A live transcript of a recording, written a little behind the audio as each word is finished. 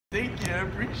Thank you, I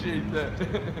appreciate that.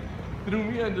 Threw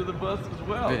me under the bus as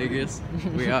well. Vegas,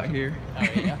 we out here. Oh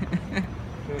yeah.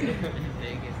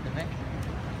 Vegas, the Mecca.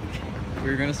 We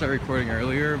were gonna start recording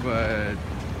earlier, but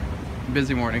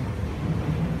busy morning.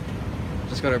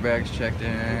 Just got our bags checked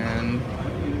in.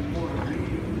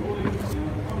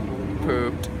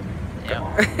 Pooped.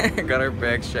 Yeah. Got our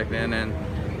bags checked in and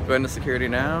going to security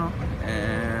now,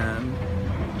 and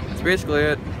that's basically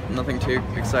it. Nothing too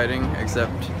exciting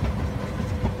except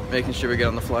making sure we get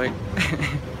on the flight.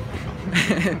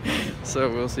 So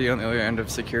we'll see you on the other end of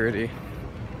security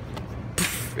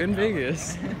in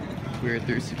Vegas. We were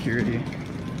through security.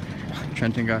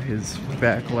 Trenton got his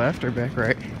back left or back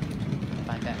right?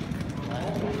 My back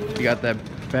left. You got that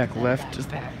back left, just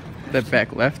Back. that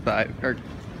back left thigh or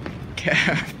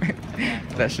calf.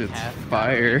 That shit's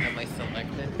fire. Randomly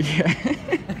selected. Yeah.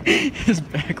 His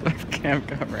back left calf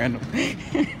got random.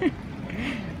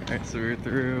 Alright, so we're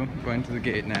through, going to the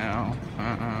gate now.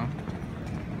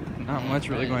 Not much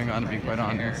really going on, to be quite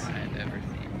honest. I've ever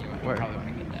seen. You Where? probably want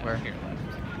to get that Where? here left.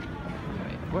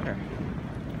 Where?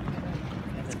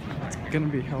 It's gonna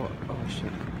be hella. Oh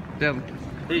shit. Dad,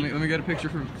 let me get a picture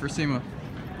for SEMA.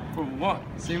 For what?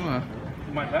 SEMA.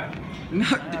 For my back? No,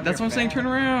 that's what I'm saying, turn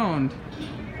around.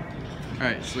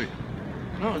 Alright, sweet.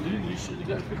 No, dude, you should have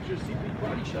got a picture of CP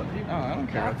Body Shop. Dude. Oh, I don't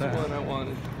care about That's that. the one I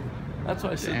wanted. That's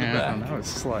why I said Damn, the back. that was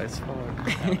sly as fuck.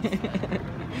 Okay. Trying to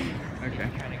get a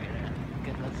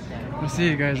good look at We'll see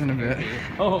you guys in a bit.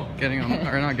 Oh. Getting on,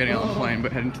 or not getting on the plane,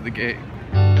 but heading to the gate.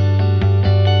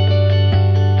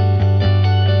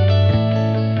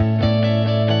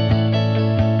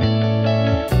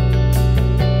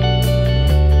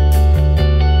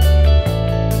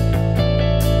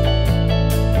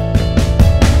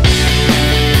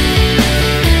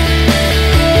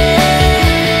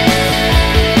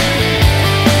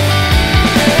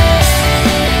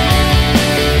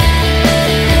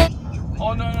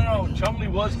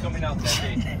 Was coming out that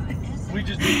day. We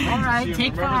just didn't. All right,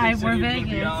 take five. We're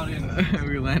Vegas.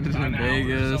 We landed in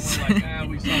Vegas.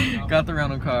 Got the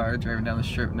rental car, driving down the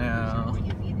strip now.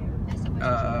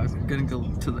 Gonna go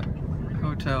to the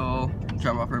hotel,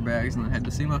 drop off our bags, and then head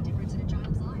to SEMA.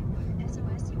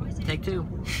 Take two.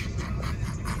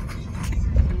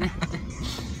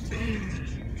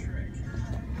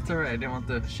 It's alright, I didn't want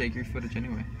the shaky footage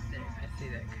anyway. I see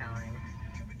that counting.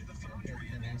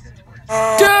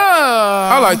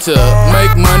 Yeah, I like to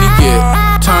make money, get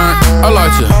turned. I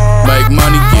like to make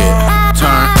money, get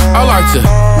turned. I like to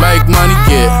make money,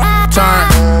 get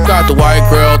turned. Got the white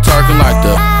girl talking like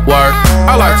the work.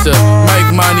 I like to make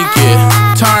money, get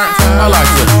turned. I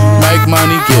like to make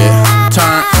money, get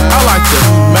turned. I like to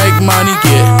make money,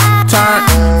 get turned.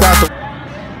 Got the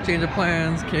Change of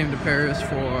plans, came to Paris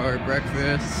for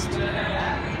breakfast.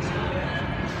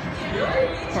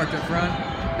 Parked up front.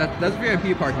 That's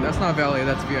VIP parking, that's not valet,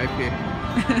 that's VIP.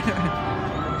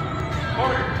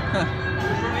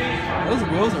 Those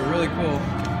wheels are really cool.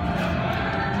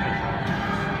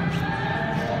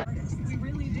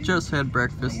 Just had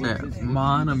breakfast at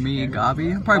Mon Ami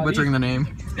Gabi. I'm probably butchering the name.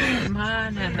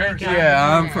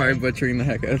 Yeah, I'm probably butchering the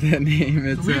heck out of that name.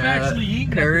 It's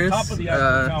Paris. Top of the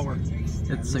Eiffel Tower.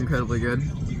 It's incredibly good.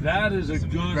 That is a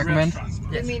good Recommend?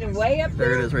 restaurant. You mean way up there?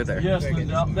 There it is, right there. Yes,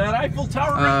 that Eiffel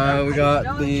Tower right there. We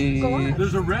got the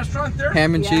There's a restaurant there?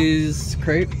 ham and cheese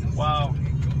crepe. Wow.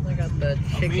 I got the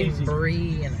chicken Amazing.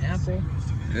 brie and apple.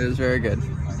 It is very good.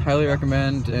 Highly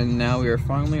recommend. And now we are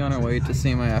finally on our way to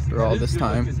SEMA after all this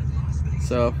time.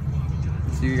 So,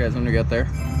 see you guys when we get there.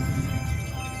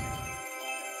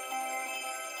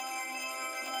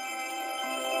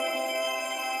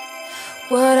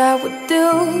 What I would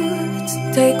do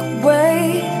to take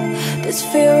away this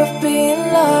fear of being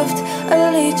loved,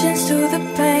 allegiance to the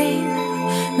pain.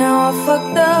 Now I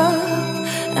fucked up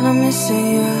and I'm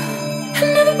missing you.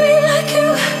 I'll never be like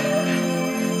you.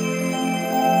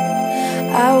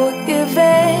 I would give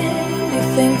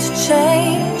anything to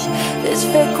change this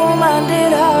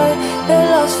fickle-minded heart that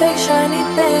loves fake shiny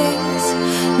things.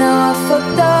 Now I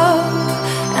fucked up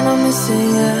and I'm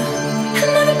missing you.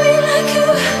 I'll never be like you.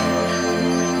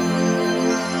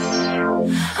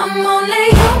 I'm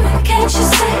only human, can't you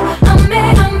see? I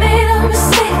made a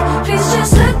mistake. Please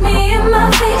just look me in my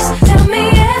face. Tell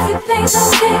me everything's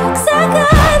okay, 'cause I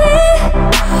got it.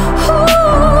 Ooh.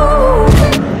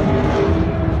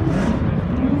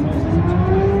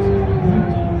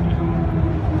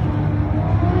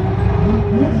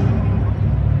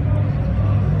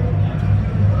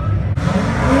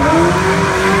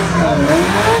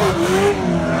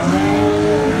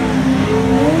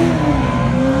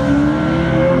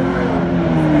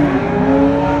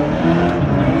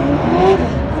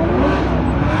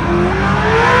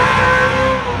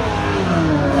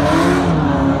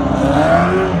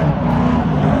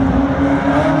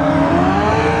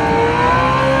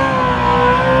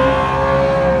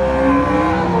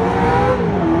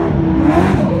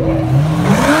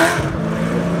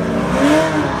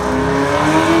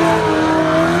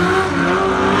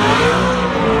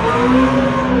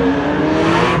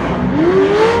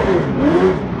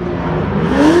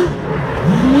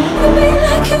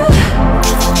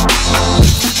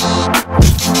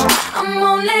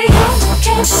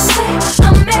 you see? I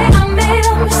made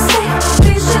a mistake.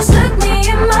 Please just look me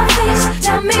in my face.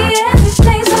 Tell me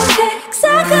everything's okay. 'Cause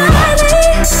I got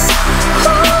it.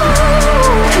 Ooh,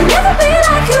 can never be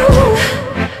like you.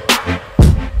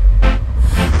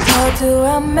 How do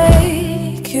I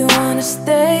make you wanna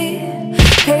stay?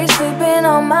 Hate sleeping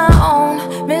on my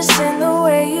own, missing the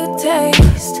way you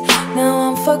taste. Now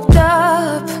I'm fucked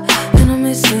up and I'm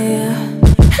missing you.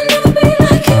 I'll never be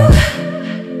like you.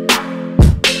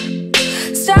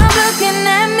 Stop looking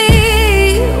at me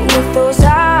with those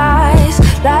eyes,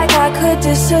 like I could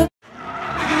disappear.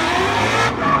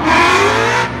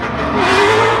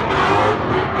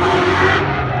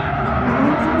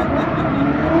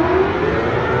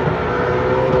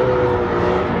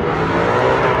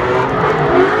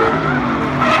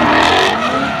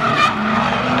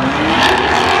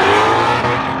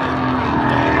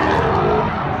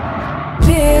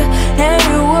 And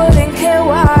you wouldn't care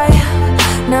why.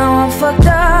 Now I'm fucked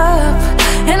up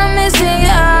and I'm missing you.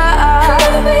 I'll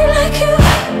never be like you.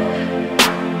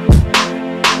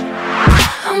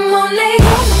 I'm only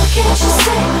human, can't you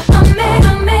see? I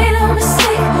made a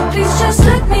mistake. Please just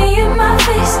look me in my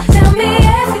face. Tell me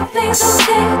everything's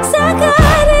okay. 'Cause I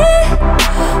got it.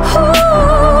 Ooh,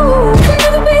 I'll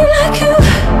never be like you.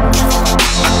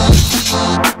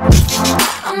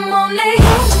 I'm only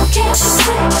human, can't you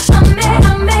see? I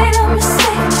made a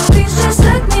mistake. Please just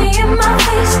look me in my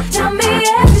face. Tell me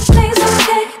everything's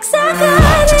okay. 'Cause I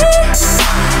got it.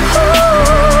 Ooh,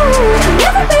 I'll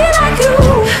never be like you.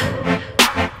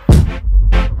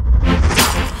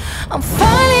 I'm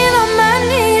falling on my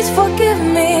knees, forgive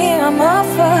me, I'm a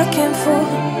fucking fool.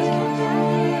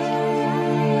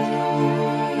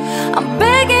 I'm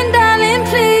begging, darling,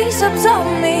 please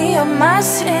absolve me of my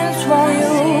sins, won't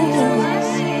you?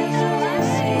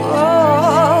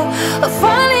 Oh, I'm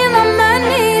falling on my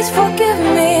knees, forgive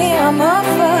me, I'm a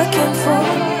fucking fool.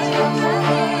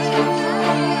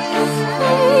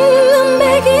 I'm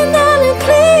begging, darling,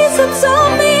 please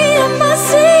absolve me of my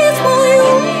sins, won't you?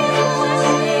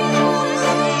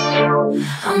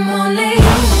 I'm only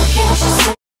human, can't you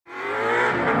see?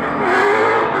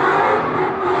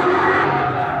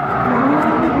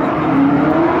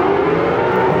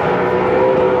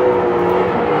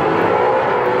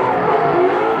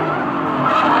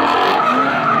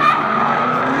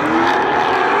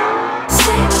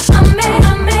 I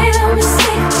made a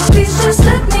mistake. Please just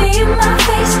look me in my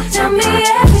face. Tell me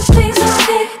everything's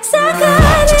okay. 'Cause I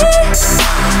got it.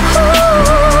 Ooh,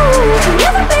 I'll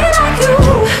never be like you.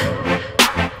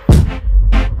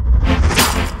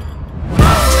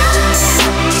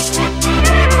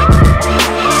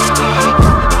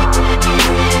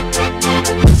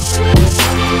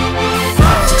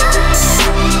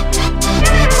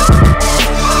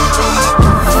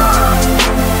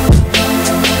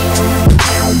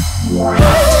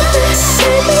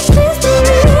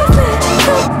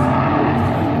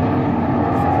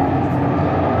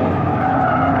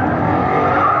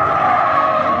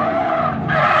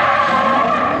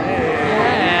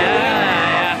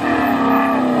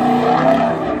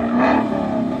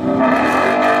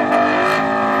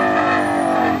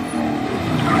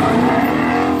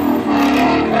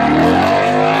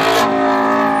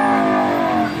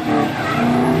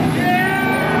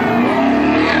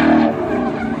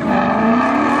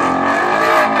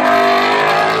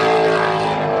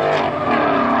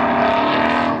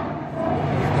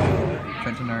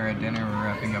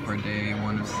 Day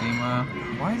one of SEMA.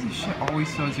 Why is this shit always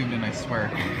so zoomed in, I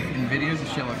swear? In videos, this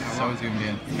shit looks so zoomed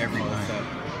in every time.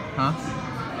 Huh?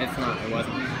 It's not, it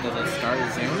wasn't. Does it start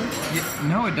zoomed? Yeah,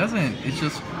 no, it doesn't. It's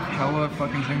just hella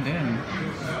fucking zoomed in.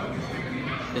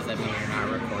 Does that mean you're not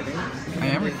recording? I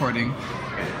am recording.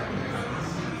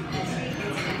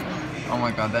 Oh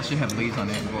my god, that shit had leaves on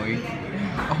it, boy.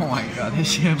 Oh my god, that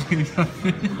shit had leaves on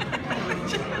it.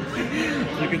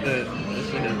 Look at that. That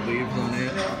shit had leaves on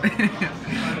it.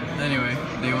 Anyway,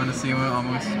 day one of SEMA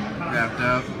almost wrapped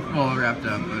up. Well, wrapped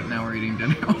up, but now we're eating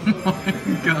dinner. Oh my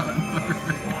god.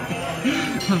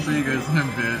 I'll see you guys in a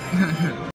bit.